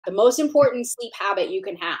The most important sleep habit you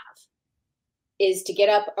can have is to get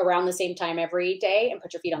up around the same time every day and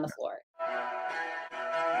put your feet on the floor.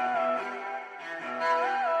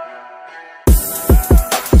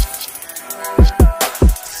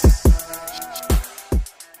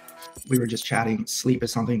 We were just chatting. Sleep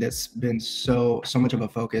is something that's been so much of a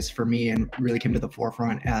focus for me, and really came to the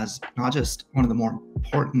forefront as not just one of the more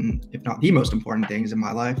important, if not the most important things in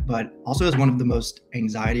my life, but also as one of the most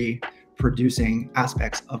anxiety producing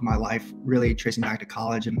aspects of my life, really tracing back to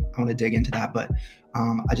college. And I want to dig into that, but I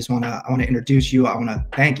want to introduce you. I want to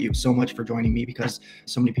thank you so much for joining me, because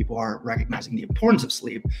so many people are recognizing the importance of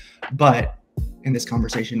sleep, but in this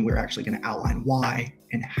conversation, we're actually going to outline why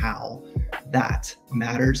and how that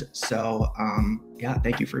matters. So yeah,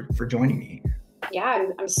 thank you for joining me. Yeah,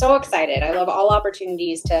 I'm so excited. I love all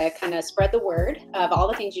opportunities to kind of spread the word of all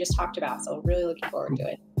the things you just talked about. So really looking forward to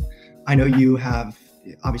it. I know you have,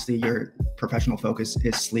 obviously your professional focus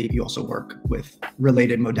is sleep. You also work with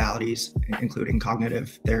related modalities, including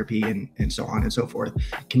cognitive therapy and so on and so forth.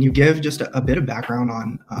 Can you give just a bit of background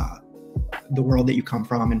on the world that you come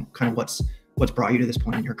from and kind of what's brought you to this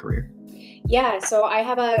point in your career? Yeah, so I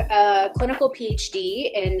have a clinical PhD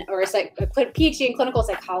a PhD in clinical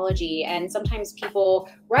psychology, and sometimes people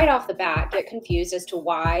right off the bat get confused as to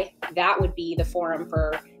why that would be the forum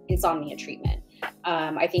for insomnia treatment.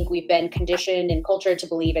 I think we've been conditioned and cultured to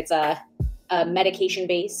believe it's a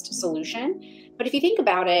medication-based solution, but if you think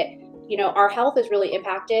about it, our health is really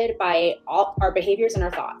impacted by all our behaviors and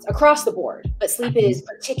our thoughts across the board, but sleep is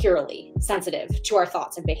particularly sensitive to our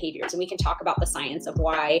thoughts and behaviors. And we can talk about the science of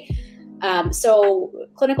why. So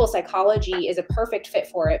clinical psychology is a perfect fit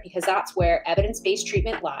for it, because that's where evidence-based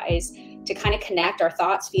treatment lies, to kind of connect our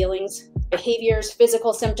thoughts, feelings, behaviors,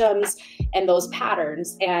 physical symptoms, and those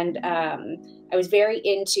patterns. And I was very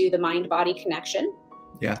into the mind-body connection.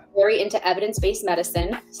 Yeah. Very into evidence-based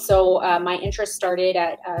medicine. So my interest started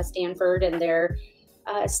at Stanford and their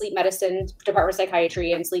sleep medicine department of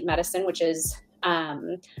psychiatry and sleep medicine, which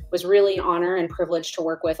was really an honor and privilege to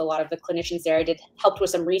work with a lot of the clinicians there. I helped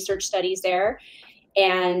with some research studies there.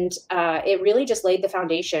 And it really just laid the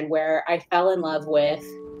foundation where I fell in love with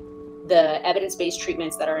the evidence-based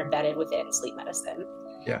treatments that are embedded within sleep medicine.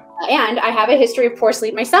 Yeah. And I have a history of poor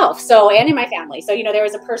sleep myself, and in my family. So, there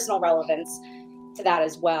was a personal relevance to that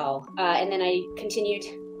as well. And then I continued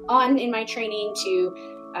on in my training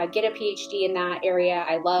to get a PhD in that area.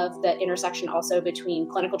 I love the intersection also between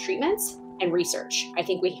clinical treatments and research. I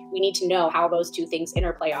think we need to know how those two things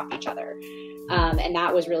interplay off each other. And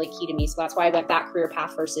that was really key to me. So that's why I went that career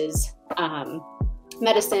path versus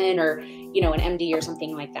medicine or, an MD or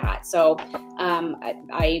something like that. So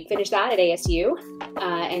I finished that at ASU,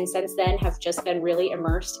 and since then have just been really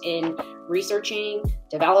immersed in researching,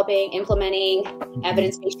 developing, implementing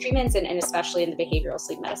evidence-based treatments, and especially in the behavioral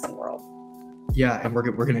sleep medicine world. Yeah, and we're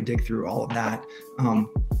going to dig through all of that.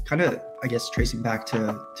 Kind of, I guess, tracing back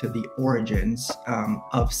to the origins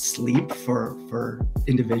of sleep for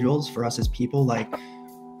individuals, for us as people. Like,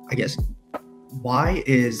 I guess, why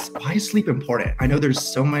is sleep important? I know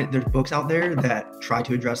there's books out there that try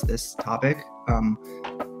to address this topic.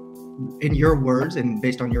 In your words and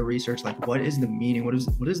based on your research, like, what is the meaning? What is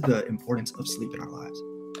the importance of sleep in our lives?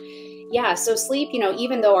 Yeah, so sleep,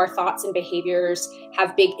 even though our thoughts and behaviors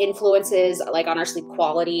have big influences like on our sleep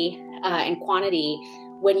quality and quantity,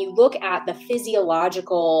 when you look at the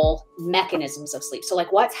physiological mechanisms of sleep, so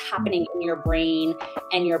like what's happening in your brain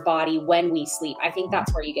and your body when we sleep, I think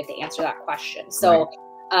that's where you get to answer that question. So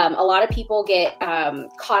a lot of people get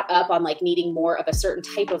caught up on like needing more of a certain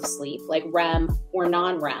type of sleep, like REM or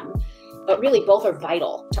non-REM, but really both are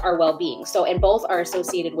vital to our well-being. So, and both are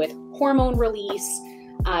associated with hormone release.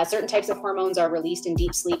 Certain types of hormones are released in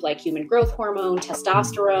deep sleep, like human growth hormone,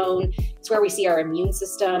 testosterone. It's where we see our immune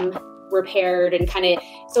system repaired and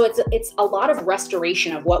so it's a lot of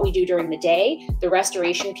restoration of what we do during the day. The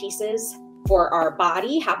restoration pieces for our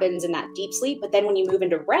body happens in that deep sleep. But then when you move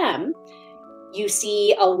into REM, you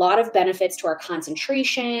see a lot of benefits to our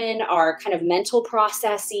concentration, our kind of mental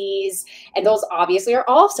processes, and those obviously are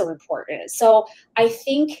also important. So I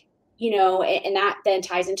think, and that then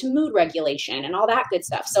ties into mood regulation and all that good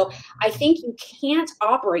stuff. So I think you can't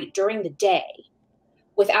operate during the day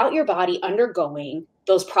without your body undergoing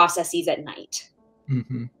those processes at night.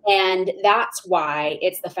 Mm-hmm. And that's why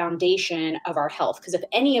it's the foundation of our health. Because if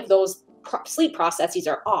any of those sleep processes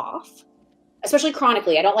are off, especially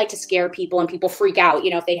chronically, I don't like to scare people and people freak out.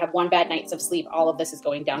 If they have one bad night of sleep, all of this is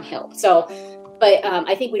going downhill. So, but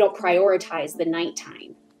I think we don't prioritize the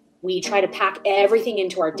nighttime. We try to pack everything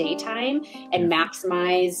into our daytime and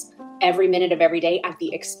maximize every minute of every day at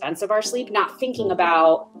the expense of our sleep, not thinking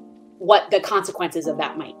about what the consequences of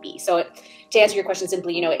that might be. So to answer your question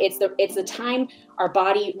simply, it's the time our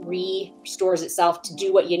body restores itself to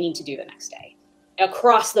do what you need to do the next day.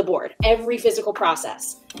 Across the board, every physical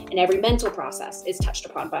process and every mental process is touched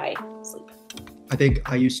upon by sleep. I think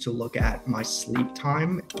I used to look at my sleep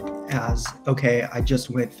time as, okay, I just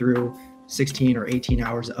went through 16 or 18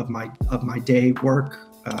 hours of my day, work,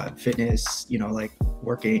 fitness, like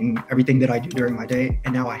working, everything that I do during my day,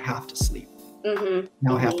 and now I have to sleep. Mm-hmm.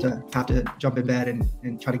 Now I have to jump in bed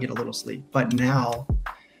and try to get a little sleep. But now,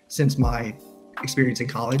 since my experience in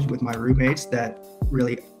college with my roommates, that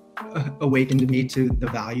really awakened me to the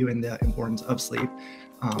value and the importance of sleep,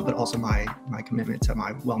 but also my commitment to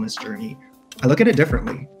my wellness journey, I look at it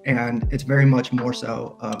differently, and it's very much more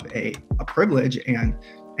so of a privilege and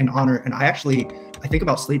an honor. And I think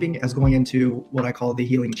about sleeping as going into what I call the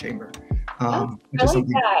healing chamber. I like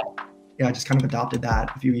that. Yeah, I just kind of adopted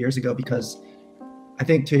that a few years ago, because I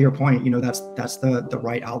think, to your point, that's the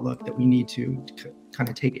right outlook that we need to kind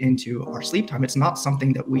of take into our sleep time. It's not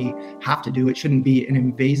something that we have to do. It shouldn't be an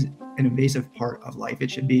invasive part of life. It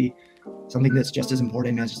should be something that's just as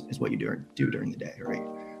important as what you do during the day, right?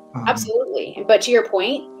 Absolutely. But to your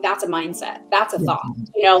point, that's a mindset. That's a thought,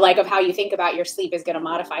 like of how you think about your sleep is going to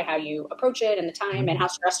modify how you approach it and the time and how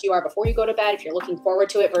stressed you are before you go to bed, if you're looking forward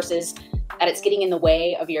to it versus that it's getting in the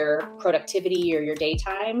way of your productivity or your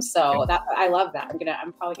daytime. So I love that.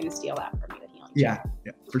 I'm probably going to steal that from you. Yeah,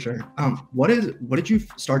 for sure. What did you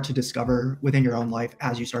start to discover within your own life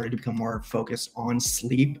as you started to become more focused on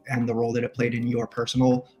sleep and the role that it played in your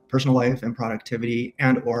personal life and productivity,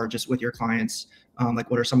 and or just with your clients?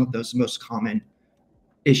 What are some of those most common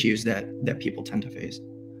issues that people tend to face?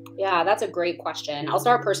 Yeah, that's a great question. I'll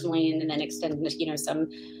start personally and then extend, some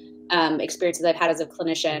experiences I've had as a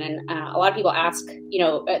clinician. And a lot of people ask,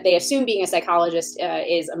 they assume being a psychologist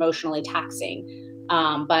is emotionally taxing.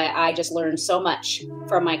 But I just learned so much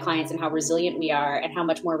from my clients and how resilient we are and how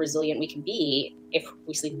much more resilient we can be if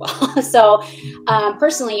we sleep well. So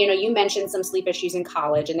personally, you mentioned some sleep issues in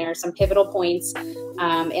college, and there are some pivotal points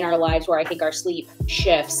in our lives where I think our sleep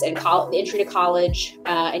shifts. And entry to college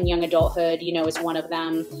and young adulthood, is one of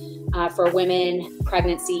them. For women,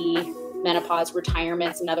 pregnancy, menopause,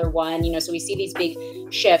 retirement's another one, so we see these big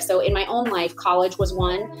shifts. So in my own life, college was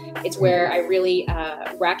one. It's where I really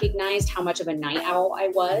recognized how much of a night owl I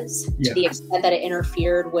was, to the extent that it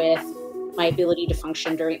interfered with my ability to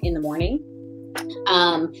function in the morning.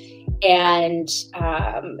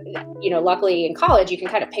 Luckily in college, you can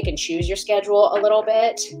kind of pick and choose your schedule a little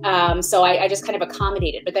bit. So I just kind of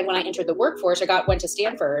accommodated. But then when I entered the workforce, went to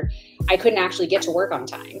Stanford, I couldn't actually get to work on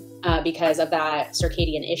time because of that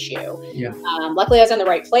circadian issue. Yeah. Luckily I was in the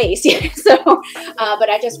right place. But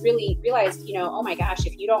I just really realized, oh my gosh,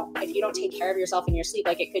 if you don't take care of yourself in your sleep,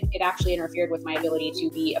 it actually interfered with my ability to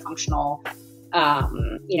be a functional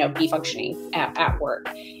be functioning at work.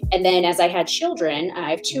 And then as I had children, I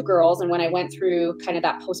have 2 girls. And when I went through kind of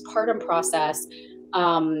that postpartum process,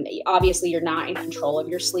 obviously you're not in control of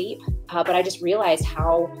your sleep. But I just realized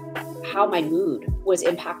how my mood was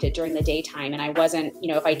impacted during the daytime. And I wasn't,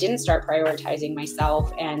 if I didn't start prioritizing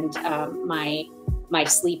myself and my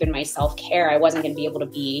sleep and my self-care, I wasn't going to be able to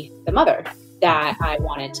be the mother that I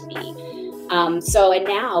wanted to be. And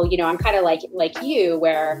now, I'm kind of like you,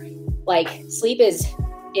 where sleep is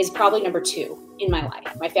probably number 2 in my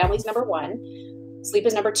life. My family's number 1. Sleep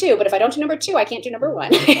is number 2. But if I don't do number 2, I can't do number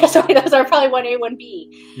 1. So those are probably 1A, 1B.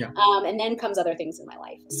 Yeah. And then comes other things in my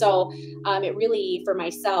life. So it really, for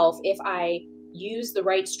myself, if I use the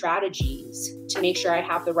right strategies to make sure I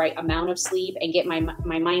have the right amount of sleep and get my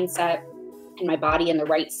mindset and my body in the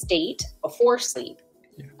right state before sleep,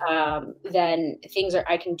 then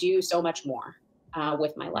I can do so much more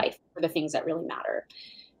with my life for the things that really matter.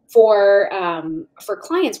 For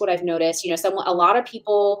clients, what I've noticed, a lot of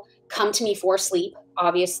people come to me for sleep,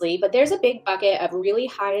 obviously, but there's a big bucket of really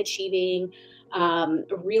high achieving,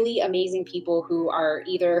 really amazing people who are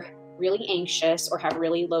either really anxious or have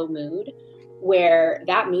really low mood, where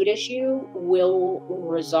that mood issue will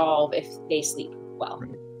resolve if they sleep well.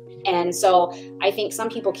 And so I think some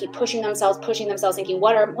people keep pushing themselves, thinking,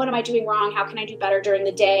 what am I doing wrong? How can I do better during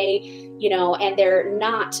the day? And they're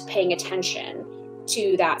not paying attention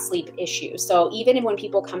to that sleep issue. So even when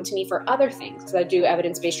people come to me for other things, because I do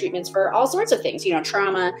evidence-based treatments for all sorts of things,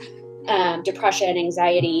 trauma, depression,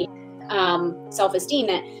 anxiety, self-esteem,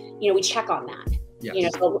 that, we check on that.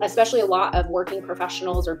 Yes. So especially a lot of working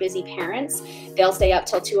professionals or busy parents, they'll stay up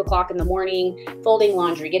till 2:00 in the morning, folding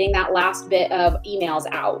laundry, getting that last bit of emails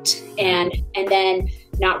out, and then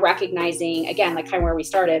not recognizing, again, kind of where we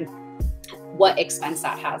started, what expense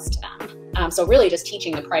that has to them. So really just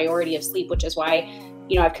teaching the priority of sleep, which is why,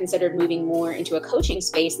 I've considered moving more into a coaching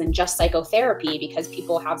space than just psychotherapy, because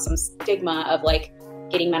people have some stigma of like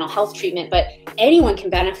getting mental health treatment, but anyone can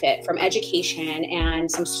benefit from education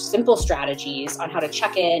and some simple strategies on how to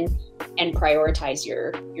check in and prioritize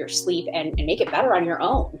your sleep and make it better on your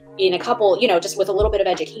own in a couple, just with a little bit of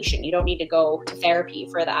education. You don't need to go to therapy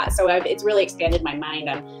for that. So it's really expanded my mind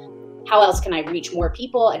on how else can I reach more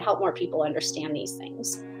people and help more people understand these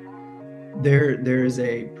things. There is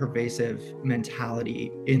a pervasive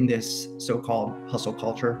mentality in this so-called hustle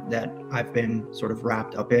culture that I've been sort of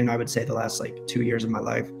wrapped up in, I would say, the last like 2 years of my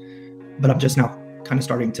life. But I'm just now kind of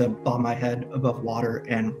starting to bob my head above water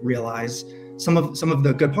and realize some of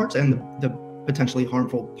the good parts and the potentially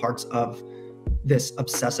harmful parts of this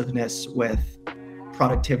obsessiveness with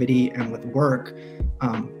productivity and with work,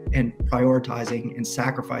 and prioritizing and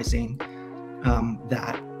sacrificing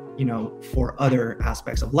that, for other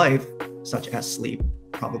aspects of life, such as sleep,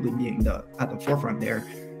 probably being at the forefront there.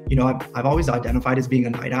 I've always identified as being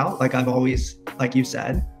a night owl. Like I've always, like you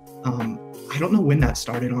said, I don't know when that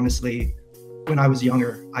started, honestly. When I was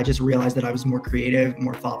younger, I just realized that I was more creative,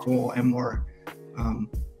 more thoughtful, and more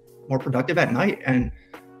productive at night. And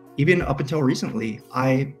even up until recently,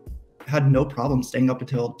 I had no problem staying up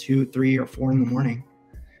until 2, 3, or 4 in the morning,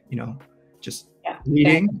 just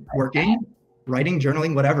reading, working, writing,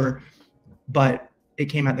 journaling, whatever. But it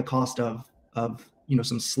came at the cost of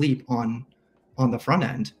some sleep on the front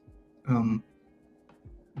end.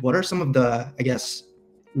 What are some of the, I guess,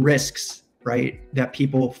 risks, right, that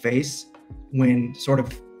people face when sort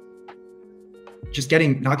of just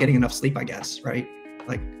not getting enough sleep, I guess, right?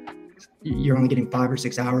 Like you're only getting 5 or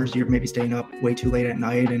 6 hours. You're maybe staying up way too late at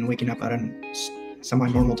night and waking up at a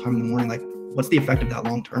semi-normal time in the morning. Like, what's the effect of that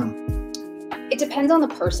long term? It depends on the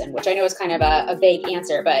person, which I know is kind of a vague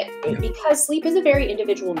answer, but because sleep is a very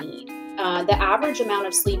individual need. The average amount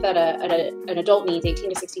of sleep that an adult needs,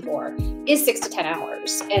 18 to 64, is 6 to 10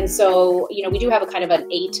 hours. And so, we do have a kind of an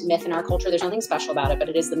 8 myth in our culture. There's nothing special about it, but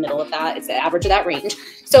it is the middle of that. It's the average of that range.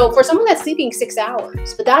 So for someone that's sleeping 6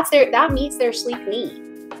 hours, but that meets their sleep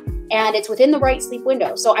need, and it's within the right sleep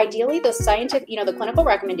window. So ideally, the scientific, the clinical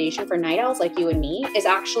recommendation for night owls like you and me is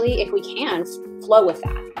actually, if we can, flow with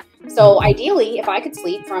that. So ideally, if I could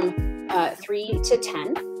sleep from 3 to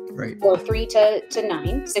 10, right, or 3 to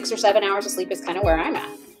 9, 6 or 7 hours of sleep is kind of where I'm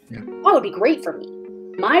at. Yeah. That would be great for me.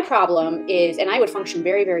 My problem is, and I would function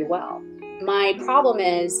very, very well. My problem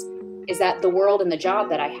is that the world and the job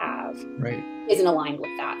that I have isn't aligned with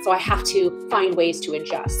that. So I have to find ways to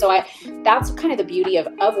adjust. So that's kind of the beauty of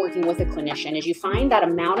working with a clinician, is you find that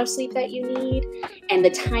amount of sleep that you need and the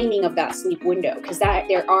timing of that sleep window, because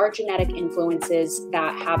there are genetic influences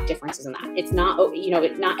that have differences in that. It's not,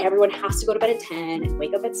 not everyone has to go to bed at 10 and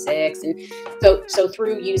wake up at 6. And so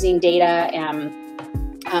through using data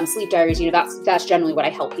and sleep diaries, that's generally what I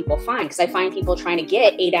help people find, because I find people trying to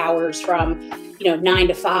get 8 hours from 9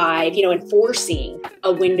 to 5, and forcing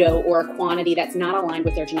a window or a quantity that's not aligned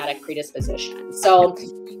with their genetic predisposition. So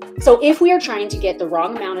if we are trying to get the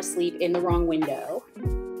wrong amount of sleep in the wrong window,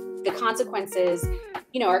 the consequences,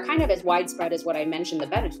 are kind of as widespread as what I mentioned the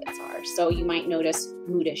benefits are. So you might notice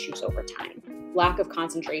mood issues over time, lack of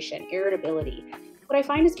concentration, irritability. What I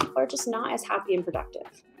find is people are just not as happy and productive.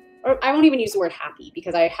 Or I won't even use the word happy,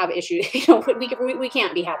 because I have issues. We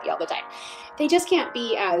can't be happy all the time. They just can't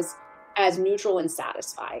be as neutral and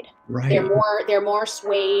satisfied. Right. They're more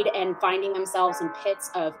swayed and finding themselves in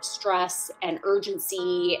pits of stress and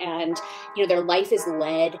urgency, and their life is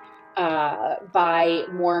led by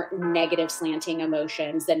more negative slanting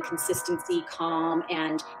emotions than consistency, calm,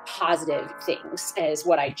 and positive things is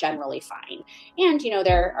what I generally find. And,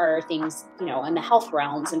 there are things, in the health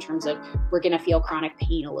realms in terms of we're going to feel chronic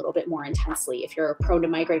pain a little bit more intensely. If you're prone to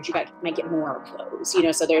migraines, you might get more of those,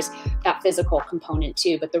 so there's that physical component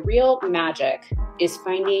too. But the real magic is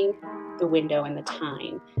finding the window and the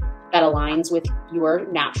time that aligns with your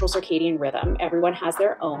natural circadian rhythm. Everyone has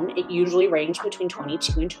their own. It usually ranges between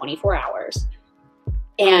 22 and 24 hours.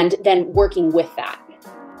 And then working with that.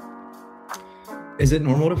 Is it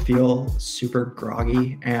normal to feel super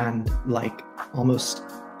groggy and like almost,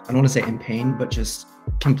 I don't want to say in pain, but just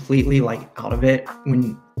completely like out of it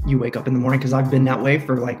when you wake up in the morning? Because I've been that way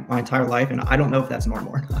for like my entire life, and I don't know if that's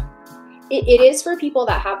normal or not. It is for people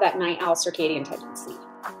that have that night owl circadian tendency.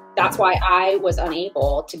 That's why I was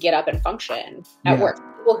unable to get up and function at work.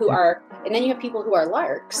 People who are, and then you have people who are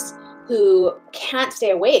larks who can't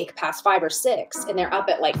stay awake past 5 or 6, and they're up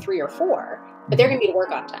at like 3 or 4, but they're going to be to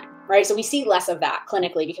work on time, right? So we see less of that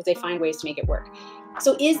clinically because they find ways to make it work.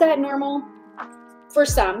 So is that normal? For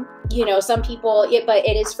some, some people, but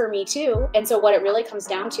it is for me too. And so what it really comes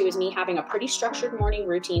down to is me having a pretty structured morning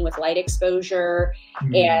routine with light exposure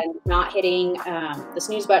and not hitting the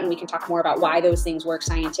snooze button. We can talk more about why those things work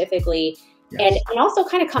scientifically. Yes. And also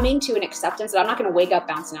kind of coming to an acceptance that I'm not going to wake up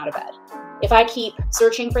bouncing out of bed. If I keep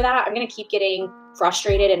searching for that, I'm going to keep getting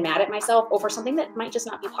frustrated and mad at myself over something that might just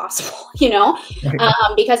not be possible,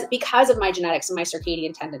 because of my genetics and my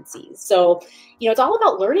circadian tendencies. So, it's all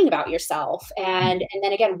about learning about yourself and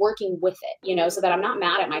then again, working with it, so that I'm not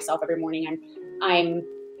mad at myself every morning.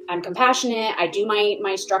 I'm compassionate. I do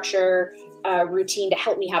my structure routine to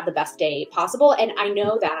help me have the best day possible. And I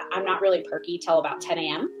know that I'm not really perky till about 10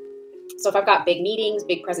 a.m. So if I've got big meetings,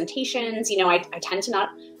 big presentations, I tend to not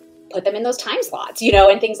put them in those time slots,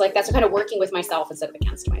 and things like that. So kind of working with myself instead of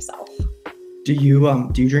against myself. Do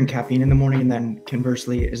you drink caffeine in the morning? And then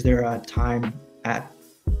conversely, is there a time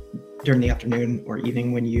during the afternoon or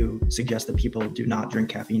evening when you suggest that people do not drink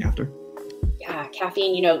caffeine after? Yeah,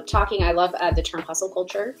 caffeine, I love the term hustle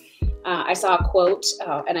culture. I saw a quote,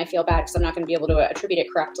 and I feel bad because I'm not going to be able to attribute it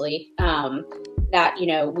correctly, that,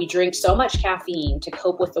 we drink so much caffeine to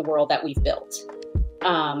cope with the world that we've built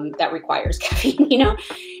that requires caffeine,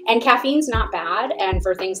 and caffeine's not bad. And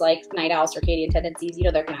for things like night owl circadian tendencies,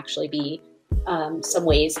 there can actually be some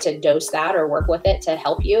ways to dose that or work with it to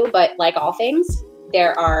help you. But like all things,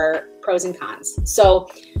 there are pros and cons. So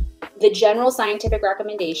the general scientific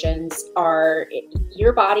recommendations are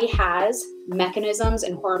your body has mechanisms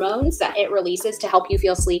and hormones that it releases to help you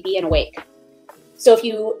feel sleepy and awake. So if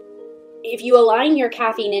you align your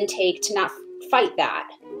caffeine intake to not fight that,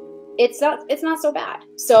 it's not so bad.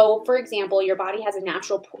 So for example, your body has a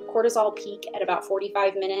natural cortisol peak at about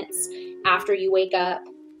 45 minutes after you wake up.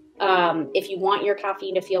 If you want your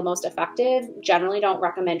caffeine to feel most effective, generally don't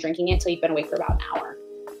recommend drinking it till you've been awake for about an hour.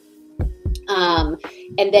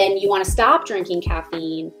 And then you want to stop drinking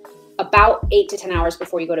caffeine about 8 to 10 hours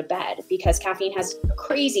before you go to bed, because caffeine has a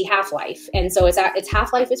crazy half-life. And so its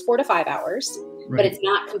half-life is 4 to 5 hours, right, but it's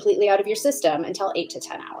not completely out of your system until 8 to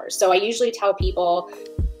 10 hours. So I usually tell people,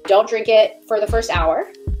 don't drink it for the first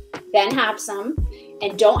hour, then have some,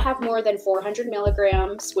 and don't have more than 400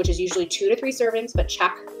 milligrams, which is usually 2 to 3 servings, but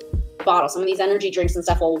check bottle. Some of these energy drinks and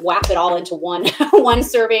stuff will whap it all into one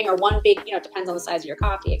serving or one big, it depends on the size of your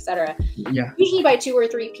coffee, etc. Yeah. Usually by 2 or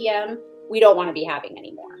 3 p.m., we don't want to be having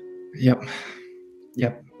any more. Yep.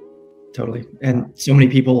 Totally. And so many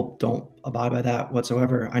people don't abide by that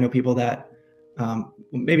whatsoever. I know people that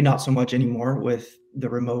maybe not so much anymore with the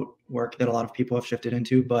remote work that a lot of people have shifted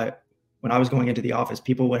into, but when I was going into the office,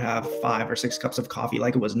 people would have 5 or 6 cups of coffee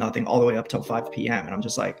like it was nothing all the way up till 5 p.m. And I'm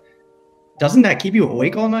just like, doesn't that keep you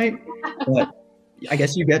awake all night? But I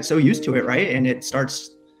guess you get so used to it, right? And it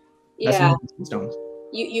starts messing with the systems.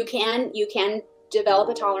 You can develop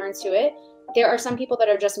a tolerance to it. There are some people that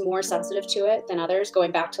are just more sensitive to it than others,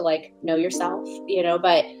 going back to like know yourself,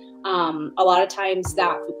 but a lot of times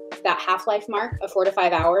that half-life mark of 4 to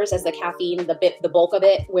 5 hours, as the caffeine, the bulk of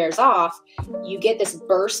it wears off, you get this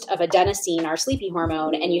burst of adenosine, our sleepy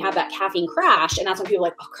hormone, and you have that caffeine crash. And that's when people are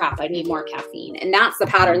like, oh crap, I need more caffeine. And that's the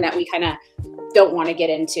pattern that we kind of don't want to get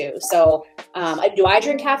into. So do I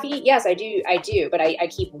drink caffeine? Yes, I do. But I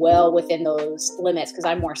keep well within those limits because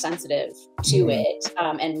I'm more sensitive to it.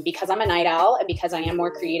 And because I'm a night owl and because I am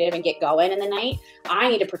more creative and get going in the night, I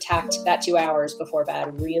need to protect that 2 hours before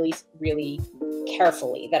bed really, really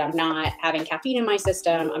carefully, that I'm not having caffeine in my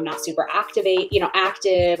system. I'm not super active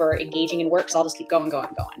or engaging in work. So I'll just keep going.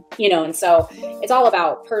 And so it's all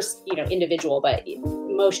about individual, but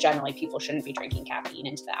most generally people shouldn't be drinking caffeine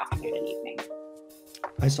into the afternoon and evening.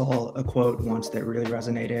 I saw a quote once that really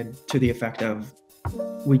resonated, to the effect of,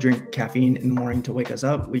 we drink caffeine in the morning to wake us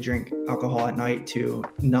up. We drink alcohol at night to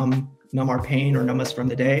numb our pain or numb us from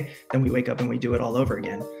the day. Then we wake up and we do it all over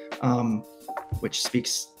again, which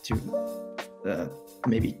speaks to the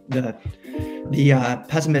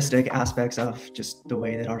pessimistic aspects of just the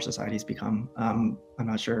way that our society's become. I'm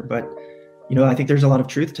not sure, but I think there's a lot of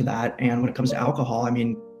truth to that. And when it comes to alcohol,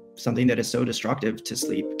 something that is so destructive to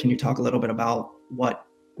sleep. Can you talk a little bit about what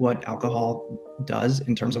alcohol does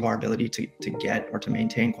in terms of our ability to get or to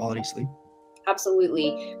maintain quality sleep?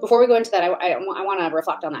 Absolutely. Before we go into that, I want to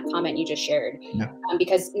reflect on that comment you just shared,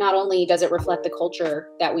 because not only does it reflect the culture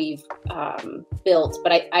that we've built,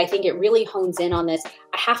 but I think it really hones in on this.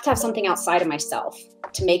 I have to have something outside of myself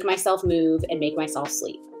to make myself move and make myself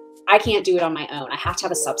sleep. I can't do it on my own. I have to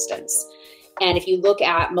have a substance. And if you look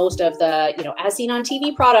at most of the, as seen on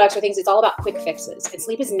TV products or things, it's all about quick fixes. And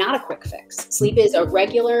sleep is not a quick fix. Sleep is a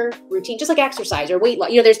regular routine, just like exercise or weight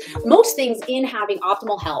loss. There's most things in having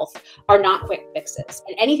optimal health are not quick fixes.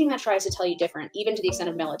 And anything that tries to tell you different, even to the extent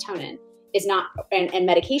of melatonin, is not, and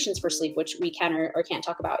medications for sleep, which we can or can't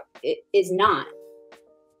talk about, it is not,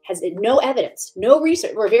 has no evidence, no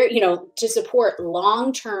research, we're very, to support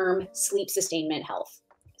long-term sleep sustainment health.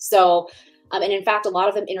 So, and in fact, a lot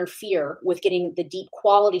of them interfere with getting the deep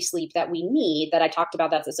quality sleep that we need, that I talked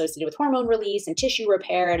about, that's associated with hormone release and tissue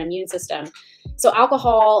repair and immune system. So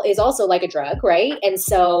alcohol is also like a drug, right? And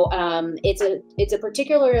so it's a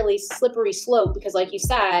particularly slippery slope because, like you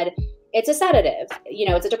said, it's a sedative,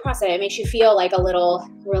 it's a depressant. It makes you feel like a little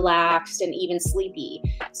relaxed and even sleepy.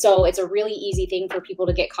 So it's a really easy thing for people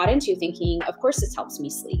to get caught into, thinking, of course this helps me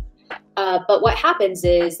sleep. But what happens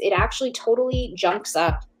is it actually totally junks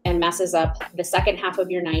up and messes up the second half of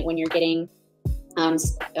your night when you're getting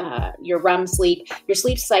your REM sleep. Your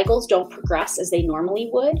sleep cycles don't progress as they normally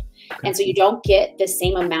would. And so you don't get the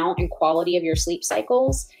same amount and quality of your sleep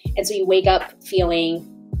cycles. And so you wake up feeling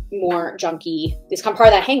more junky. It's part of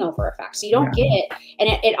that hangover effect. So you don't get it. And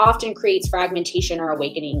it often creates fragmentation or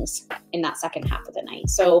awakenings in that second half of the night.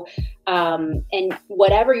 So, and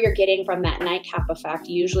whatever you're getting from that nightcap effect,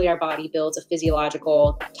 usually our body builds a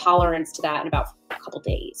physiological tolerance to that in about a couple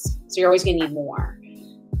days. So you're always going to need more.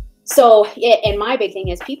 So, and my big thing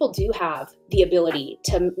is people do have the ability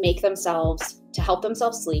to help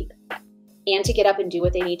themselves sleep and to get up and do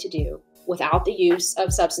what they need to do without the use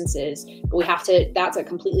of substances. But that's a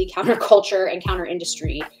completely counterculture and counter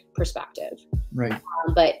industry perspective. Right.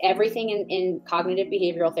 But everything in cognitive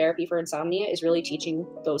behavioral therapy for insomnia is really teaching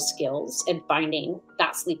those skills and finding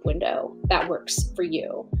that sleep window that works for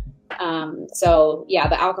you. So yeah,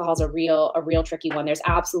 the alcohol is a real tricky one. There's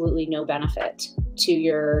absolutely no benefit to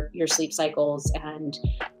your sleep cycles, and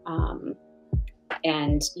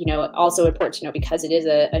also important to know, because it is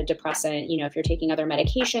a depressant, if you're taking other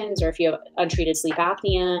medications or if you have untreated sleep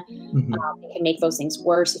apnea, it can make those things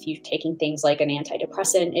worse. If you're taking things like an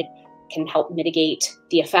antidepressant, it can help mitigate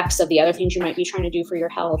the effects of the other things you might be trying to do for your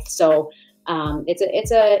health. So it's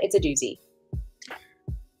a doozy.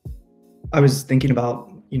 I was thinking about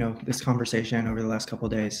this conversation over the last couple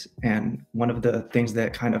of days, and one of the things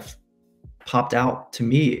that kind of popped out to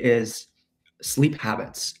me is sleep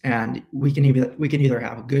habits. And we can either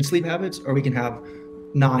have good sleep habits or we can have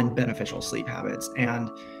non-beneficial sleep habits. And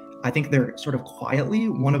I think they're sort of quietly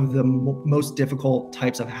one of the most difficult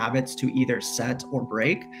types of habits to either set or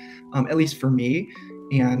break, at least for me.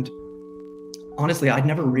 And honestly, I'd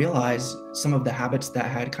never realized some of the habits that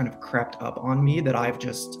had kind of crept up on me that I've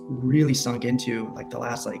just really sunk into, like the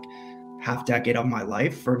last half decade of my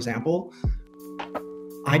life. For example,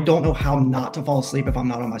 I don't know how not to fall asleep if I'm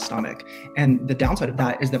not on my stomach. And the downside of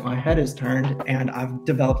that is that my head is turned and I've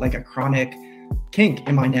developed a chronic kink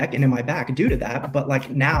in my neck and in my back due to that.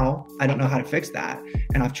 But now I don't know how to fix that.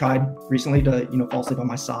 And I've tried recently to, fall asleep on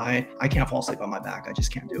my side. I can't fall asleep on my back. I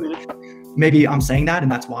just can't do it. Maybe I'm saying that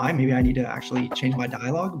and that's why. Maybe I need to actually change my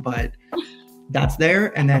dialogue, but that's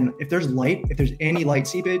there. And then if there's any light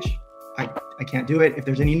seepage, I can't do it. If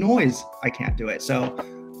there's any noise, I can't do it. So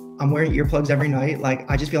I'm wearing earplugs every night.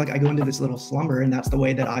 I just feel like I go into this little slumber, and that's the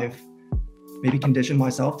way that I've maybe conditioned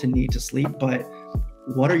myself to need to sleep. But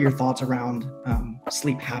what are your thoughts around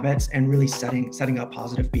sleep habits and really setting up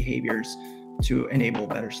positive behaviors to enable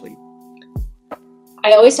better sleep?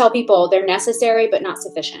 I always tell people they're necessary, but not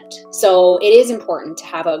sufficient. So it is important to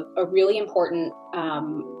have a really important,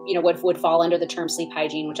 what would fall under the term sleep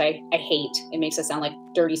hygiene, which I hate. It makes us sound like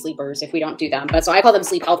dirty sleepers if we don't do them. But so I call them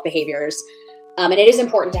sleep health behaviors. And it is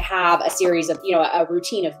important to have a series of, a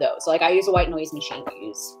routine of those. So I use a white noise machine.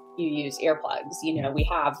 You use earplugs, we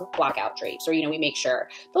have blackout drapes, or, we make sure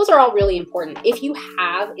those are all really important. If you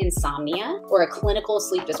have insomnia or a clinical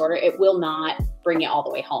sleep disorder, it will not bring you all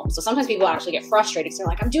the way home. So sometimes people actually get frustrated. So they're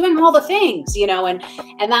like, I'm doing all the things,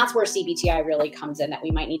 and that's where CBTI really comes in, that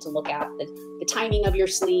we might need to look at the timing of your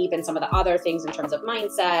sleep and some of the other things in terms of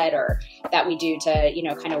mindset, or that we do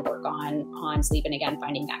to, kind of work on sleep. And again,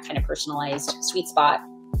 finding that kind of personalized sweet spot.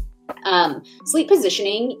 Sleep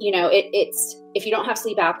positioning, it's, if you don't have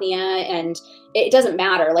sleep apnea, and it doesn't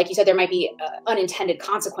matter, like you said, there might be unintended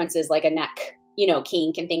consequences like a neck,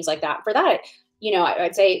 kink and things like that. For that,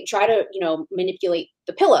 I'd say try to, manipulate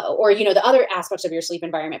the pillow or, the other aspects of your sleep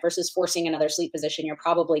environment versus forcing another sleep position. That's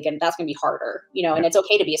going to be harder, and it's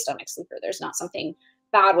okay to be a stomach sleeper. There's not something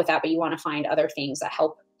bad with that, but you want to find other things that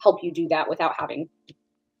help you do that without having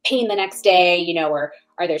pain the next day, or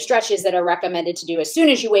are there stretches that are recommended to do as soon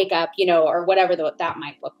as you wake up, or whatever that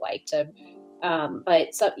might look like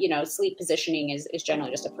but so, sleep positioning is generally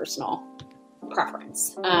just a personal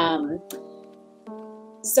preference.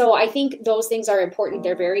 So I think those things are important.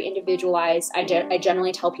 They're very individualized. I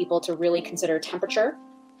generally tell people to really consider temperature,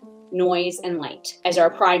 noise, and light as our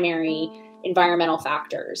primary environmental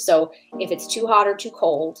factors. So if it's too hot or too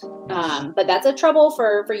cold, but that's a trouble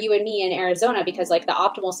for you and me in Arizona, because like the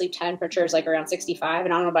optimal sleep temperature is like around 65.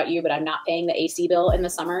 And I don't know about you, but I'm not paying the AC bill in the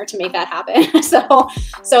summer to make that happen.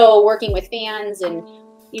 So working with fans, and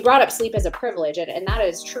you brought up sleep as a privilege, and that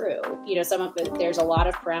is true. You know, there's a lot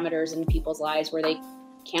of parameters in people's lives where they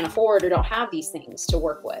can't afford or don't have these things to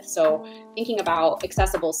work with. So thinking about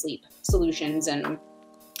accessible sleep solutions, and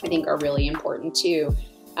I think are really important too.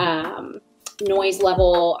 Noise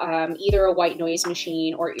level, either a white noise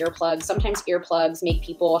machine or earplugs. Sometimes earplugs make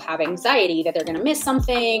people have anxiety that they're going to miss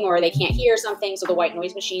something or they can't hear something. So the white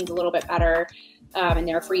noise machine's a little bit better. And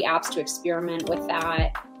there are free apps to experiment with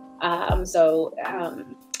that.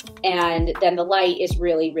 And then the light is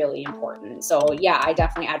really, really important. So yeah, I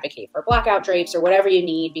definitely advocate for blackout drapes or whatever you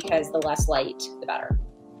need, because the less light, the better.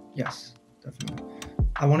 Yes, definitely.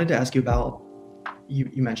 I wanted to ask you about,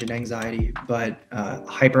 you mentioned anxiety, but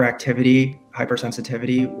hyperactivity,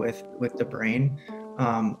 hypersensitivity with the brain.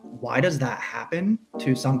 Why does that happen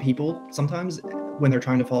to some people sometimes when they're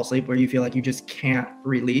trying to fall asleep, where you feel like you just can't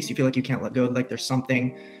release, you feel like you can't let go, like there's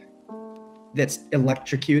something that's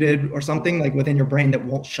electrocuted or something like within your brain that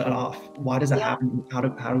won't shut off? Why does that happen? How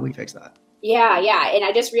do we fix that? Yeah. And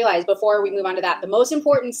I just realized before we move on to that, the most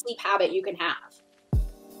important sleep habit you can have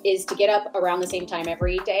is to get up around the same time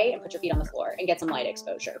every day and put your feet on the floor and get some light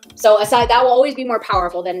exposure. So aside, that will always be more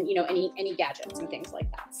powerful than, you know, any gadgets and things like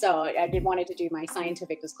that. So I did wanted to do my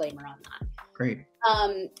scientific disclaimer on that. Great.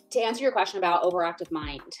 To answer your question about overactive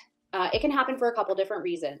mind, it can happen for a couple different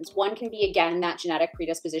reasons. One can be, again, that genetic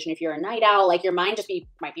predisposition. If you're a night owl, like your mind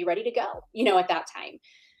might be ready to go, you know, at that time.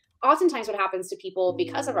 Oftentimes what happens to people,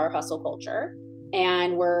 because of our hustle culture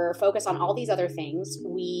and we're focused on all these other things,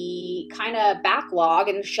 we kind of backlog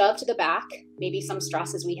and shove to the back maybe some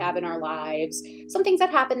stresses we have in our lives, some things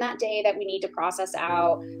that happened that day that we need to process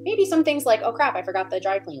out, maybe some things like, oh crap, I forgot the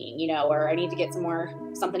dry cleaning, you know, or I need to get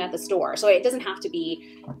something at the store. So it doesn't have to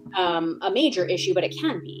be a major issue, but it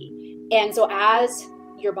can be. And so as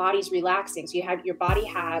your body's relaxing, so your body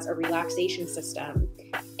has a relaxation system,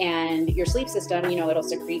 and your sleep system, you know, it'll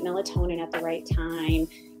secrete melatonin at the right time,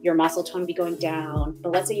 your muscle tone will be going down.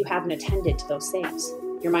 But let's say you haven't attended to those things,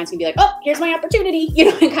 your mind's gonna be like, oh, here's my opportunity, you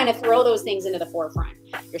know, and kind of throw those things into the forefront.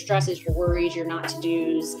 Your stresses, your worries, your not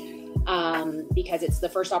to-dos, because it's the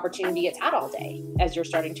first opportunity it's had all day as you're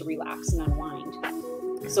starting to relax and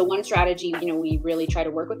unwind. So one strategy, you know, we really try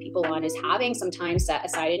to work with people on is having some time set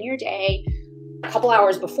aside in your day, a couple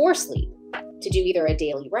hours before sleep, to do either a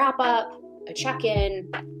daily wrap up, a check-in,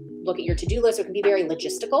 look at your to-do list. So it can be very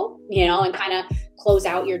logistical, you know, and kind of close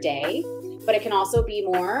out your day. But it can also be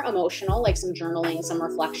more emotional, like some journaling, some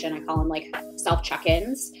reflection. I call them like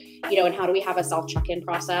self-check-ins, you know, and how do we have a self-check-in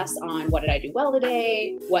process on what did I do well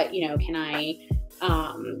today? What, you know, can I,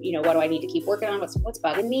 you know, what do I need to keep working on? What's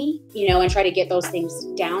bugging me, you know, and try to get those things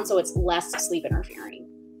down so it's less sleep interfering.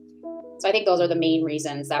 So I think those are the main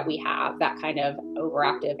reasons that we have that kind of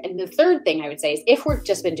overactive. And the third thing I would say is, if we've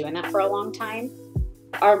just been doing that for a long time,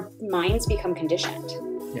 our minds become conditioned.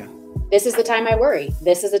 Yeah. This is the time I worry.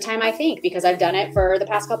 This is the time I think, because I've done it for the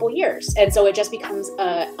past couple of years. And so it just becomes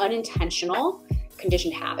an unintentional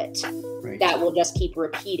conditioned habit that will just keep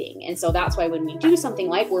repeating. And so that's why when we do something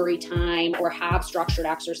like worry time or have structured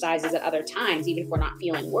exercises at other times, even if we're not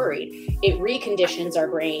feeling worried, it reconditions our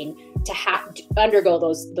brain to have to undergo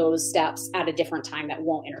those steps at a different time that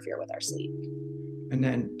won't interfere with our sleep. And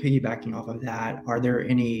then piggybacking off of that, are there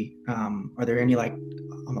any like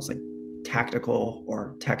almost like tactical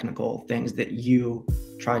or technical things that you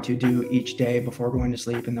try to do each day before going to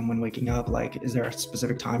sleep, and then when waking up, like, is there a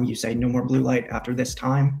specific time you say no more blue light after this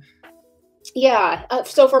time? Yeah.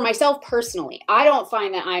 So for myself personally, I don't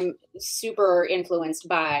find that I'm super influenced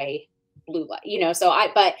by blue light, you know,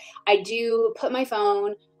 but I do put my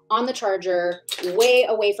phone on the charger way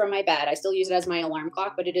away from my bed. I still use it as my alarm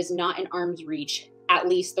clock, but it is not in arm's reach at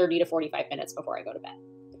least 30 to 45 minutes before I go to bed.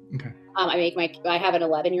 Okay. I have an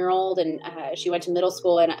 11-year-old, and she went to middle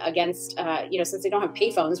school, and against, you know, since they don't have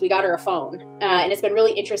payphones, we got her a phone. And it's been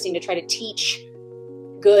really interesting to try to teach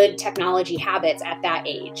good technology habits at that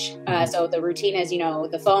age. So the routine is, you know,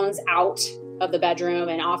 the phone's out of the bedroom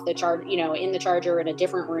and off the charge, you know, in the charger in a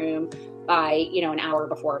different room by, you know, an hour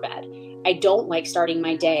before bed. I don't like starting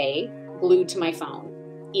my day glued to my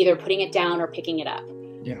phone, either putting it down or picking it up.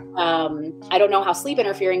 Yeah. I don't know how sleep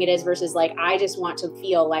interfering it is versus like, I just want to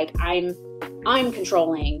feel like I'm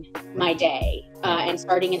controlling my day, and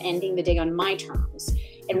starting and ending the day on my terms.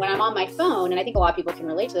 And when I'm on my phone, and I think a lot of people can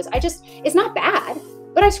relate to this, it's not bad,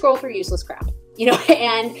 but I scroll through useless crap, you know,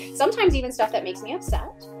 and sometimes even stuff that makes me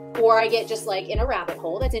upset, or I get just like in a rabbit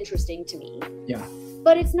hole that's interesting to me. Yeah.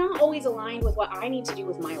 but it's not always aligned with what I need to do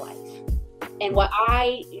with my life and what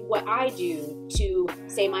I do to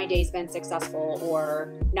say my day's been successful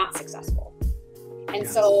or not successful. And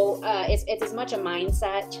so it's as much a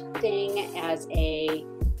mindset thing as a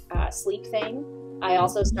sleep thing. I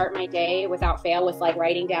also start my day without fail with like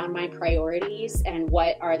writing down my priorities and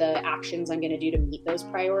what are the actions I'm going to do to meet those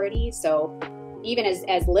priorities. So even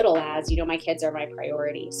as little as, my kids are my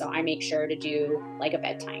priority. So I make sure to do like a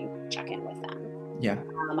bedtime check-in with them. Yeah.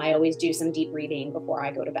 I always do some deep breathing before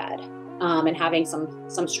I go to bed, and having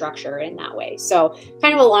some structure in that way. So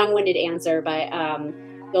kind of a long-winded answer, but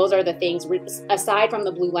those are the things, aside from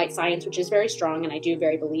the blue light science, which is very strong and I do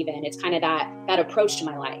very believe in. It's kind of that approach to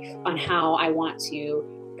my life on how I want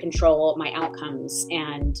to control my outcomes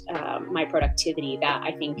and my productivity that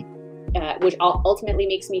I think, which ultimately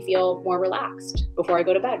makes me feel more relaxed before I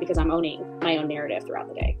go to bed because I'm owning my own narrative throughout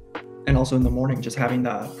the day. And also in the morning, just having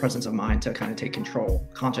the presence of mind to kind of take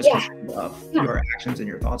conscious control of your actions and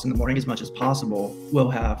your thoughts in the morning as much as possible will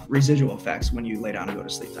have residual effects when you lay down and go to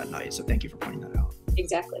sleep that night. So thank you for pointing that out.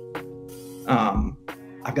 Exactly.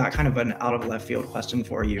 I've got kind of an out of left field question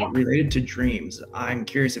for you related to dreams. I'm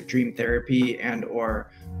curious if dream therapy and or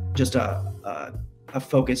just a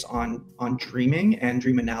focus on dreaming and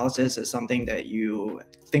dream analysis is something that you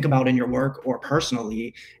think about in your work or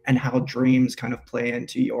personally, and how dreams kind of play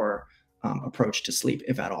into your approach to sleep,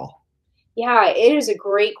 if at all. Yeah, it is a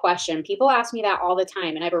great question. People ask me that all the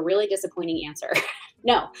time, and I have a really disappointing answer.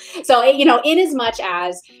 No. So, in as much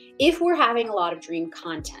as if we're having a lot of dream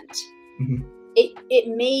content, it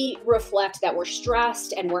may reflect that we're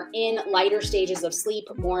stressed and we're in lighter stages of sleep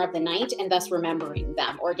more of the night and thus remembering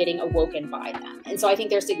them or getting awoken by them. And so I think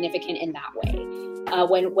they're significant in that way.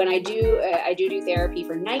 When I do therapy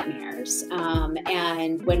for nightmares,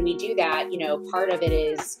 and when we do that, part of it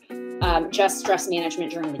is just stress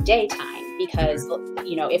management during the daytime, because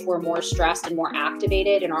if we're more stressed and more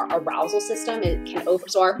activated in our arousal system,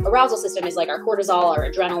 so our arousal system is like our cortisol, our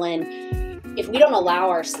adrenaline. If we don't allow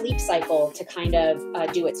our sleep cycle to kind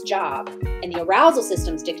of do its job and the arousal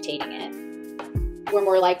system's dictating it, we're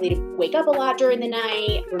more likely to wake up a lot during the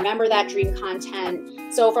night, remember that dream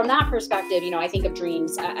content. So from that perspective, I think of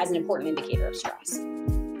dreams as an important indicator of stress.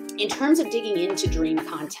 In terms of digging into dream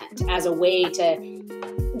content as a way to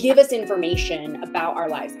give us information about our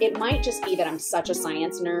lives, it might just be that I'm such a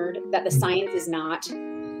science nerd that the science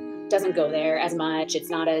doesn't go there as much. It's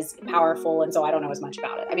not as powerful. And so I don't know as much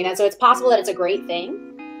about it. So it's possible that it's a great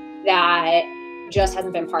thing that just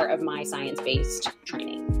hasn't been part of my science-based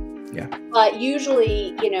training. Yeah. But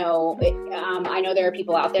usually, I know there are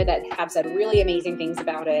people out there that have said really amazing things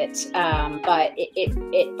about it. But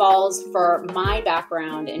it falls, for my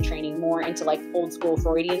background and training, more into like old school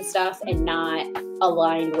Freudian stuff and not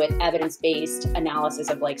aligned with evidence-based analysis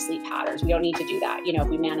of like sleep patterns. We don't need to do that. If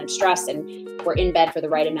we manage stress and we're in bed for the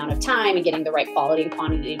right amount of time and getting the right quality and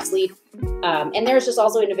quantity of sleep. And there's just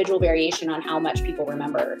also individual variation on how much people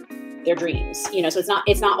remember their dreams, so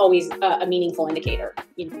it's not always a meaningful indicator,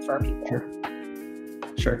 for people.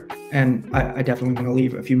 Sure. And I definitely want to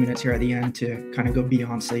leave a few minutes here at the end to kind of go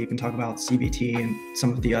beyond sleep and talk about CBT and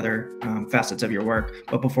some of the other facets of your work.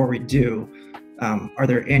 But before we do, are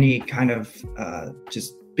there any kind of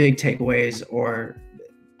just big takeaways or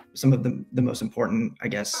some of the most important,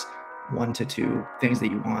 1 to 2 things that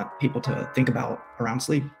you want people to think about around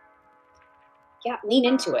sleep? Yeah, lean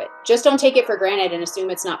into it. Just don't take it for granted and assume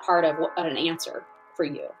it's not part of an answer for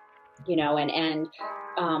you. And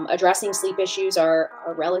addressing sleep issues are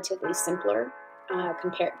relatively simpler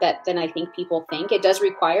than I think people think. It does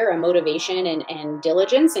require a motivation and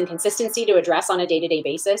diligence and consistency to address on a day-to-day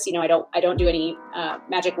basis. I don't do any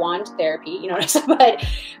magic wand therapy,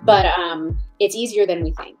 but it's easier than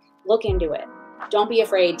we think. Look into it. Don't be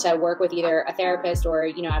afraid to work with either a therapist or,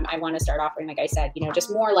 I want to start offering, like I said,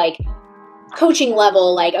 just more like coaching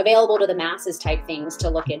level, like available to the masses type things to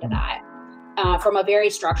look into that. From a very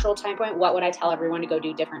structural standpoint, what would I tell everyone to go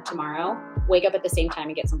do different tomorrow? Wake up at the same time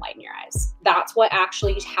and get some light in your eyes. That's what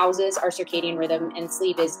actually houses our circadian rhythm and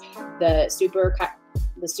sleep, is the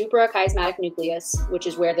suprachiasmatic nucleus, which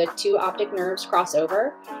is where the 2 optic nerves cross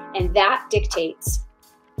over. And that dictates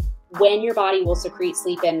when your body will secrete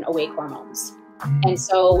sleep and awake hormones. And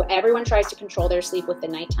so everyone tries to control their sleep with the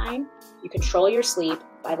nighttime. You control your sleep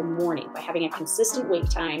by the morning, by having a consistent wake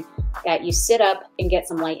time that you sit up and get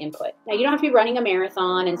some light input. Now, you don't have to be running a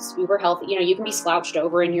marathon and super healthy. You can be slouched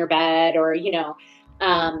over in your bed or,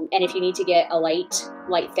 and if you need to get a light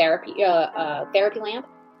therapy lamp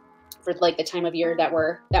for like the time of year that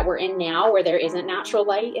we're in now, where there isn't natural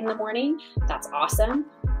light in the morning, that's awesome.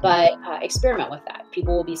 But experiment with that.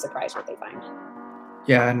 People will be surprised what they find.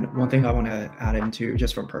 Yeah, and one thing I want to add into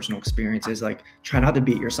just from personal experience is like try not to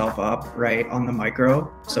beat yourself up, right, on the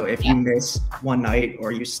micro. So if you miss one night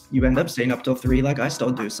or you end up staying up till 3, like I still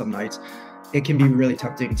do some nights, it can be really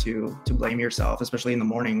tempting to blame yourself, especially in the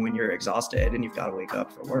morning when you're exhausted and you've got to wake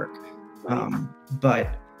up for work.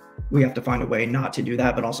 But we have to find a way not to do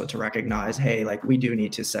that, but also to recognize, hey, like we do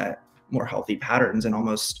need to set more healthy patterns and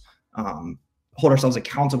almost hold ourselves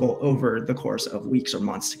accountable over the course of weeks or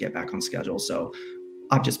months to get back on schedule. So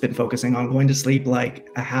I've just been focusing on going to sleep like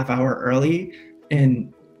a half hour early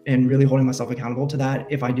and really holding myself accountable to that.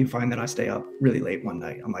 If I do find that I stay up really late one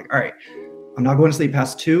night, I'm like, all right, I'm not going to sleep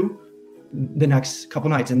past 2 the next couple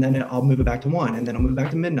nights, and then I'll move it back to 1, and then I'll move it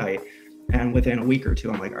back to midnight. And within a week or 2,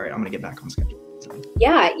 I'm like, all right, I'm going to get back on schedule. So.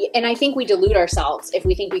 Yeah. And I think we delude ourselves if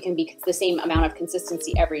we think we can be the same amount of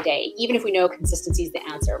consistency every day, even if we know consistency is the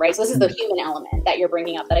answer, right? So this is the human element that you're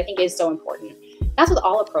bringing up that I think is so important. That's with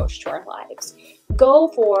all approach to our lives. Go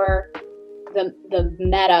for the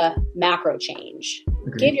meta macro change.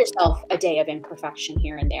 Agreed. Give yourself a day of imperfection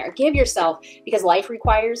here and there. Give yourself, because life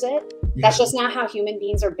requires it. Yeah. That's just not how human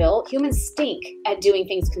beings are built. Humans stink at doing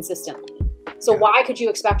things consistently. So why could you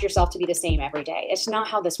expect yourself to be the same every day? It's not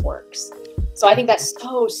how this works. So I think that's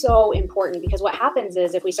so important, because what happens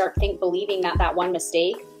is if we start believing that one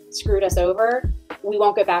mistake screwed us over, we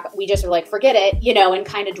won't get back. We just are like, forget it, and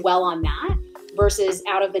kind of dwell on that. Versus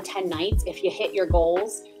out of the 10 nights, if you hit your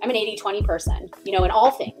goals, I'm an 80-20 person, in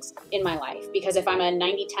all things in my life, because if I'm a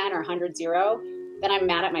 90-10 or 100-0, then I'm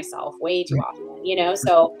mad at myself way too often,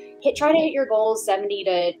 so try to hit your goals 70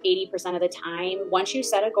 to 80% of the time. Once you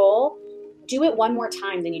set a goal, do it one more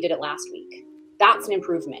time than you did it last week. That's an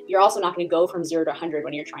improvement. You're also not going to go from 0 to 100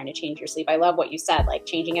 when you're trying to change your sleep. I love what you said, like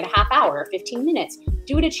changing it a half hour, 15 minutes,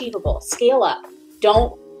 do it achievable, scale up.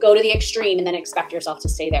 Don't go to the extreme and then expect yourself to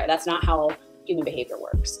stay there. That's not how human behavior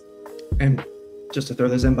works. And just to throw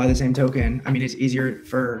this in by the same token, I mean, it's easier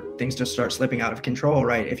for things to start slipping out of control,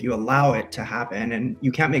 right? If you allow it to happen, and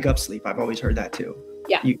you can't make up sleep. I've always heard that too.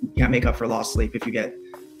 Yeah. You can't make up for lost sleep. If you get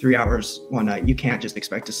 3 hours one night, you can't just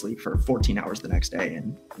expect to sleep for 14 hours the next day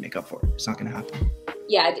and make up for it. It's not going to happen.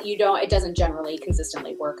 Yeah. It doesn't generally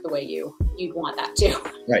consistently work the way you'd want that to.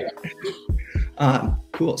 Right.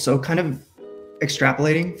 Cool. So kind of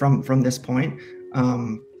extrapolating from this point,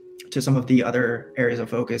 to some of the other areas of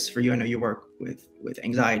focus for you. I know you work with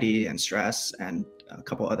anxiety and stress and a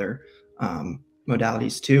couple other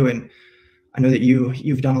modalities too. And I know that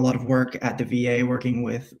you've done a lot of work at the VA working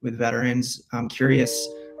with veterans. I'm curious,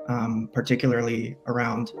 particularly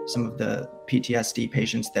around some of the PTSD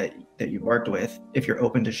patients that you worked with, if you're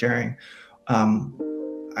open to sharing.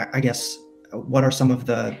 I guess, what are some of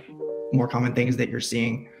the more common things that you're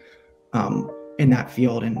seeing in that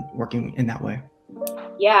field and working in that way?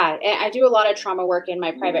 Yeah, I do a lot of trauma work in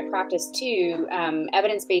my private practice too.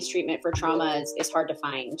 Evidence-based treatment for trauma is hard to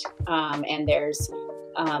find. And there's,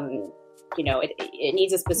 it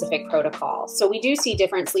needs a specific protocol. So we do see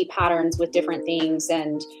different sleep patterns with different things.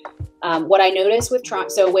 And what I notice with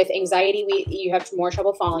trauma, so with anxiety, you have more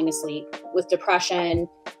trouble falling asleep. With depression,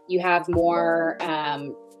 you have more,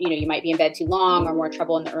 you might be in bed too long or more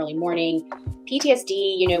trouble in the early morning.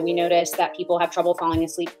 PTSD, we notice that people have trouble falling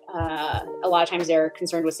asleep. A lot of times they're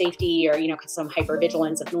concerned with safety or, some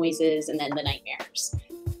hypervigilance of noises, and then the nightmares.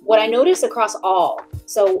 What I notice across all,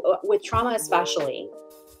 so with trauma especially,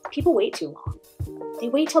 people wait too long. They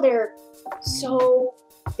wait till they've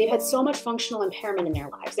had so much functional impairment in their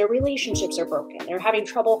lives. Their relationships are broken. They're having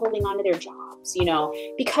trouble holding on to their jobs,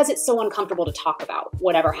 because it's so uncomfortable to talk about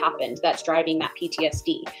whatever happened that's driving that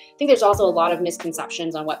PTSD. I think there's also a lot of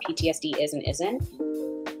misconceptions on what PTSD is and isn't.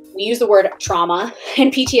 We use the word trauma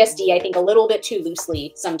and PTSD, I think, a little bit too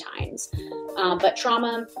loosely sometimes. But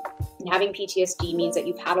trauma and having PTSD means that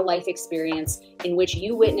you've had a life experience in which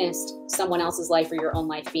you witnessed someone else's life or your own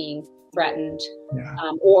life being threatened,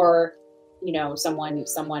 or someone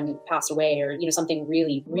passed away, or something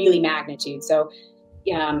really, really magnitude. So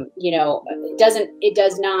it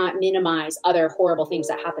does not minimize other horrible things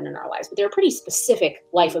that happen in our lives, but there are pretty specific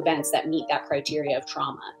life events that meet that criteria of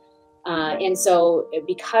trauma. And so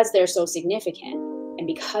because they're so significant, and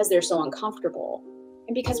because they're so uncomfortable,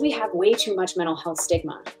 and because we have way too much mental health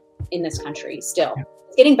stigma in this country still,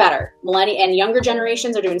 it's getting better. Millennials and younger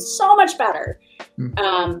generations are doing so much better.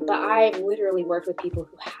 But I've literally worked with people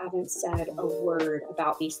who haven't said a word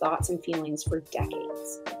about these thoughts and feelings for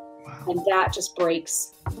decades. Wow. And that just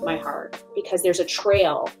breaks my heart, because there's a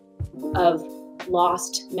trail of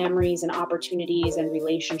lost memories and opportunities and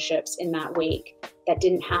relationships in that wake that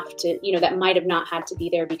didn't have to, that might have not had to be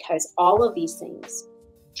there, because all of these things,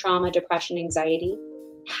 trauma, depression, anxiety,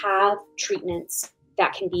 have treatments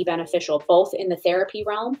that can be beneficial, both in the therapy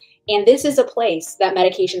realm. And this is a place that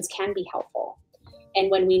medications can be helpful. And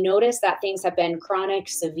when we notice that things have been chronic,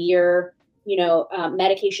 severe,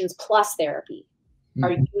 medications plus therapy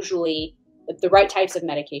are usually the right types of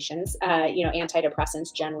medications,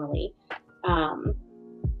 antidepressants generally,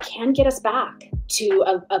 can get us back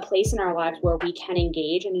to a place in our lives where we can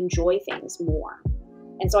engage and enjoy things more.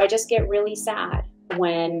 And so I just get really sad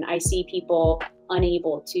when I see people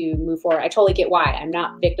unable to move forward. I totally get why. I'm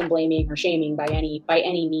not victim blaming or shaming by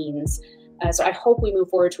any means. So I hope we move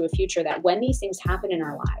forward to a future that when these things happen in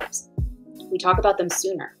our lives, we talk about them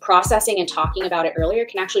sooner. Processing and talking about it earlier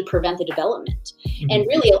can actually prevent the development. And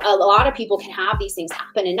really, a lot of people can have these things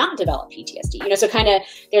happen and not develop PTSD. So kind of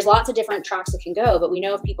there's lots of different tracks that can go, but we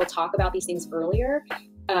know if people talk about these things earlier,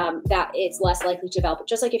 that it's less likely to develop.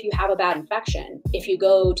 Just like if you have a bad infection, if you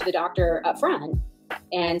go to the doctor up front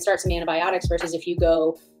and start some antibiotics versus if you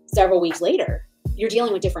go several weeks later, you're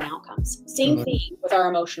dealing with different outcomes. Same thing with our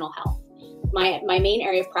emotional health. My main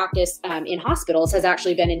area of practice in hospitals has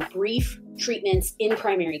actually been in brief treatments in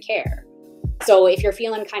primary care. So if you're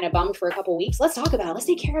feeling kind of bummed for a couple of weeks, let's talk about it. Let's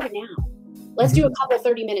take care of it now. Let's do a couple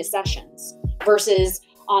 30-minute sessions versus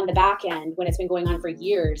on the back end when it's been going on for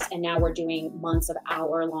years. And now we're doing months of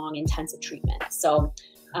hour-long intensive treatment. So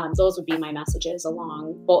those would be my messages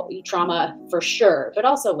along both trauma for sure, but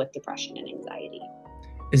also with depression and anxiety.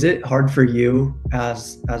 Is it hard for you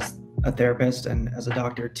as a therapist and as a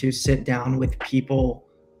doctor to sit down with people?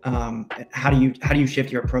 How do you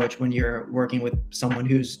shift your approach when you're working with someone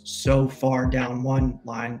who's so far down one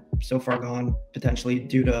line, so far gone potentially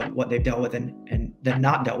due to what they've dealt with and then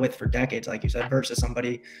not dealt with for decades, like you said, versus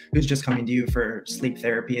somebody who's just coming to you for sleep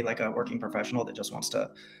therapy, like a working professional that just wants to,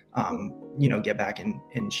 get back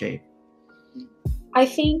in shape? I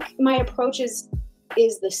think my approach is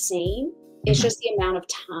the same. It's just the amount of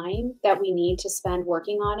time that we need to spend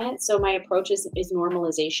working on it. So my approach is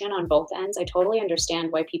normalization on both ends. I totally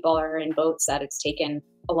understand why people are in boats that it's taken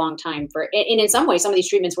a long time and in some ways, some of these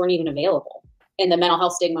treatments weren't even available. And the mental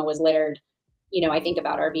health stigma was layered. I think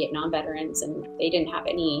about our Vietnam veterans and they didn't have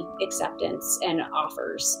any acceptance and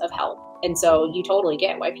offers of help. And so you totally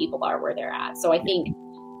get why people are where they're at. So I think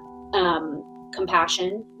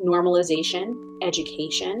compassion, normalization,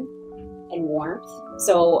 education, and warmth.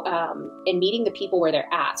 So, and meeting the people where they're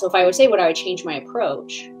at. So if I would say what I would change my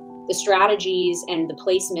approach, the strategies and the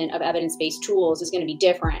placement of evidence-based tools is going to be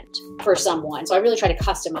different for someone. So I really try to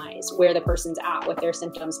customize where the person's at with their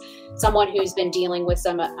symptoms. Someone who's been dealing with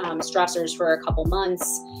some stressors for a couple months,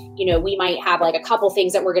 we might have like a couple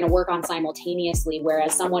things that we're going to work on simultaneously.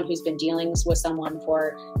 Whereas someone who's been dealing with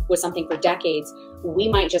something for decades, we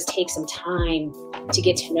might just take some time to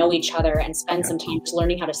get to know each other and spend some time just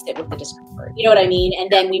learning how to sit with the discomfort. You know what I mean? And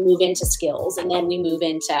then we move into skills and then we move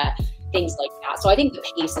into things like that. So I think the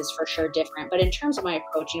pace is for sure different. But in terms of my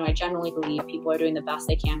approach, I generally believe people are doing the best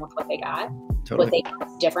they can with what they got. Totally. What they got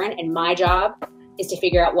is different. And my job is to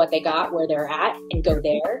figure out what they got, where they're at, and go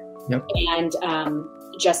there. Yep. And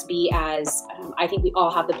just be as, I think we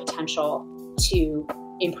all have the potential to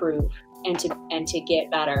improve and to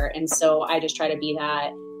get better. And so I just try to be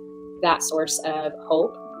that source of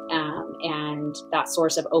hope and that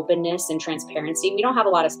source of openness and transparency. We don't have a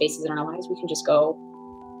lot of spaces in our lives. We can just go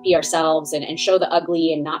be ourselves and show the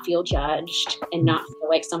ugly and not feel judged and not feel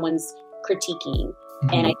like someone's critiquing.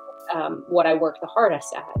 And I think what I work the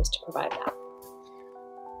hardest at is to provide that.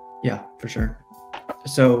 Yeah, for sure.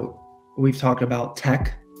 So we've talked about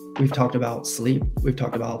tech, we've talked about sleep, we've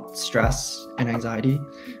talked about stress and anxiety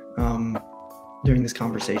during this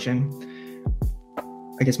conversation.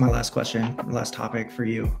 I guess my last topic for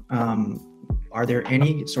you, are there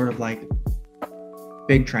any sort of like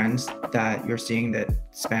big trends that you're seeing that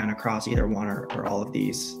span across either one or all of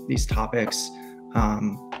these topics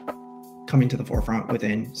coming to the forefront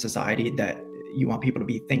within society that you want people to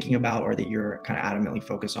be thinking about or that you're kind of adamantly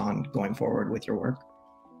focused on going forward with your work?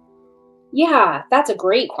 Yeah, that's a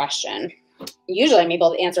great question. Usually I'm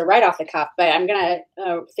able to answer right off the cuff, but I'm going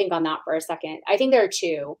to think on that for a second. I think there are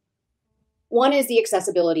two. One is the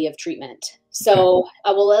accessibility of treatment. So,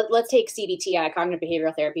 let's take CBTI, cognitive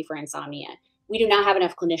behavioral therapy for insomnia. We do not have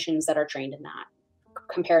enough clinicians that are trained in that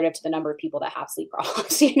comparative to the number of people that have sleep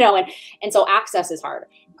problems, and so access is hard.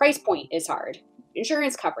 Price point is hard.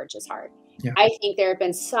 Insurance coverage is hard. Yeah. I think there have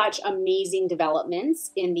been such amazing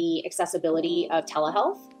developments in the accessibility of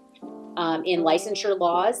telehealth, in licensure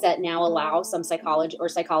laws that now allow some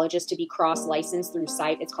psychologists to be cross-licensed through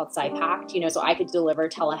it's called PsyPact, so I could deliver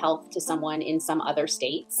telehealth to someone in some other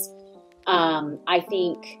states. I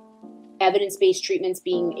think evidence-based treatments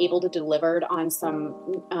being able to delivered on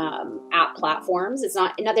some app platforms.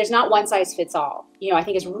 There's not one size fits all. I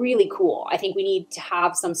think it's really cool. I think we need to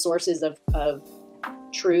have some sources of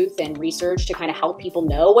truth and research to kind of help people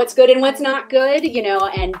know what's good and what's not good,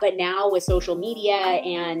 but now with social media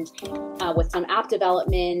and with some app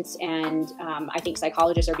development, and I think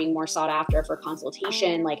psychologists are being more sought after for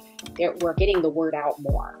consultation, like we're getting the word out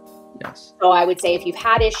more. Yes. So I would say if you've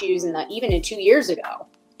had issues even in 2 years ago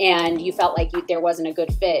and you felt like there wasn't a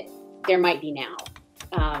good fit, there might be now.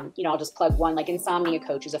 I'll just plug one, like Insomnia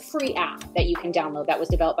Coach is a free app that you can download that was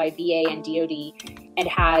developed by VA and DoD, and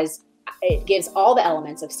it gives all the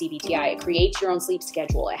elements of CBTI. It creates your own sleep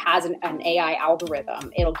schedule. It has an AI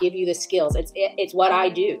algorithm. It'll give you the skills. It's what I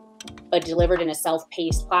do, but delivered in a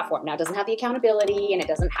self-paced platform. Now, it doesn't have the accountability and it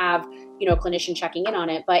doesn't have, clinician checking in on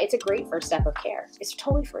it, but it's a great first step of care. It's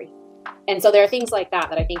totally free. And so there are things like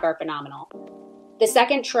that I think are phenomenal. The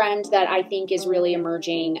second trend that I think is really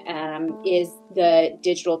emerging is the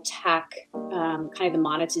digital tech, kind of the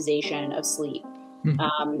monetization of sleep.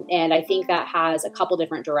 And I think that has a couple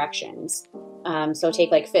different directions. So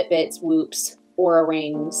take like Fitbits, Whoops, Oura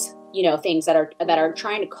Rings, things that are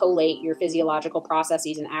trying to collate your physiological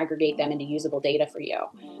processes and aggregate them into usable data for you.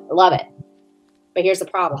 I love it. But here's the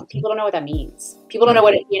problem. People don't know what that means. People don't know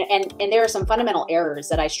what and there are some fundamental errors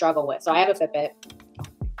that I struggle with. So I have a Fitbit.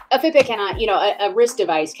 A Fitbit cannot, a wrist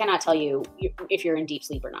device cannot tell you if you're in deep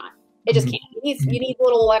sleep or not. It just can't. You need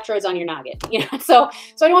little electrodes on your noggin. So I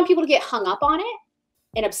don't want people to get hung up on it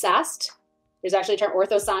and obsessed. There's actually a term,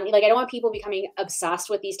 orthosomnia. Like, I don't want people becoming obsessed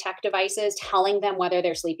with these tech devices, telling them whether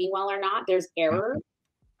they're sleeping well or not. There's error.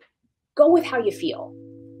 Go with how you feel.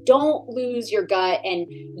 Don't lose your gut, and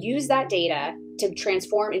use that data to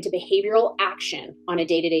transform into behavioral action on a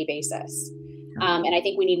day-to-day basis. And I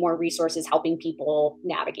think we need more resources helping people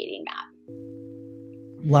navigating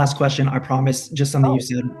that. Last question, I promise. Just something you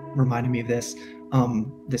said reminded me of this.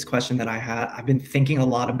 This question that I had. I've been thinking a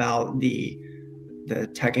lot about the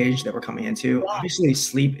tech age that we're coming into. Obviously,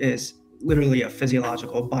 sleep is literally a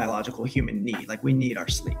physiological, biological human need. Like, we need our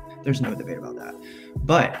sleep. There's no debate about that.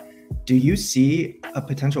 But do you see a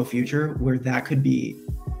potential future where that could be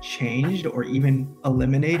changed or even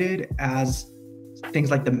eliminated as things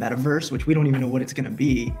like the metaverse, which we don't even know what it's going to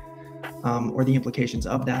be, or the implications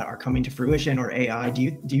of that are coming to fruition, or AI?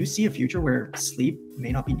 Do you see a future where sleep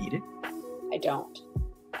may not be needed? I don't.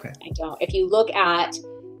 Okay. I don't. If you look at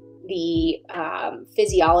the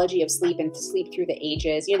physiology of sleep and sleep through the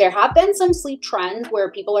ages, there have been some sleep trends where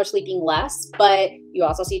people are sleeping less, but you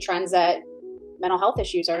also see trends that mental health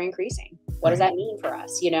issues are increasing. What does that mean for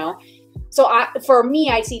us? So for me,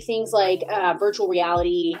 I see things like virtual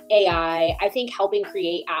reality, AI, I think helping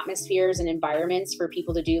create atmospheres and environments for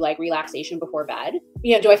people to do like relaxation before bed.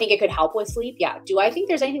 Do I think it could help with sleep? Yeah. Do I think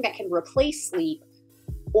there's anything that can replace sleep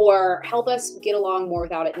or help us get along more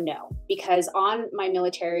without it? No. Because on my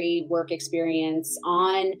military work experience,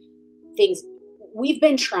 on things, we've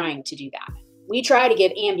been trying to do that. We try to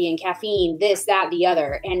give Ambien, caffeine, this, that, the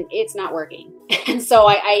other, and it's not working. And so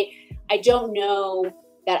I don't know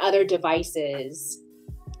that other devices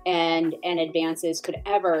and advances could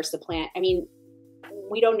ever supplant. I mean,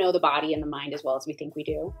 we don't know the body and the mind as well as we think we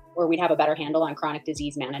do, or we'd have a better handle on chronic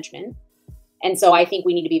disease management. And so I think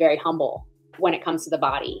we need to be very humble when it comes to the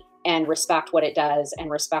body and respect what it does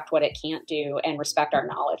and respect what it can't do and respect our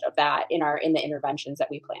knowledge of that in the interventions that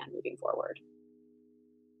we plan moving forward.